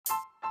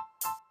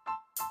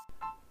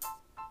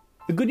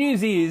The good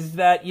news is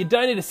that you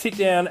don't need to sit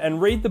down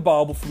and read the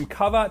Bible from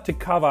cover to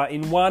cover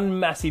in one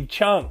massive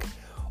chunk.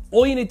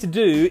 All you need to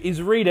do is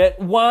read it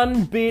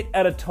one bit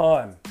at a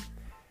time.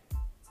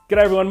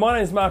 G'day everyone, my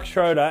name is Mark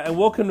Schroeder and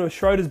welcome to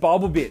Schroeder's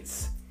Bible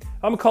Bits.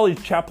 I'm a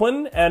college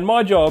chaplain and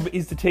my job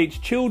is to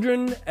teach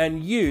children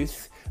and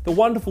youth the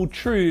wonderful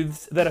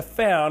truths that are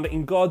found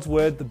in God's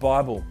Word, the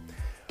Bible.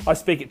 I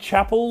speak at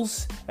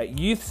chapels, at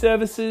youth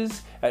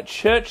services, at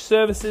church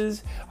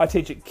services, I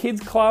teach at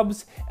kids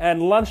clubs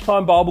and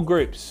lunchtime Bible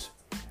groups.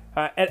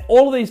 At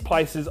all of these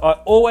places I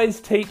always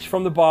teach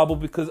from the Bible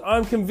because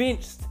I'm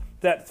convinced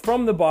that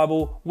from the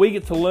Bible we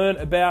get to learn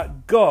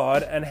about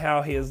God and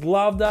how He has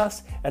loved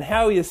us and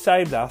how He has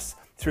saved us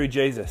through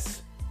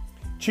Jesus.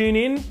 Tune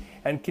in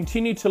and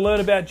continue to learn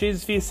about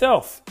Jesus for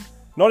yourself,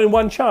 not in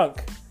one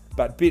chunk,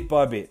 but bit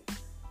by bit.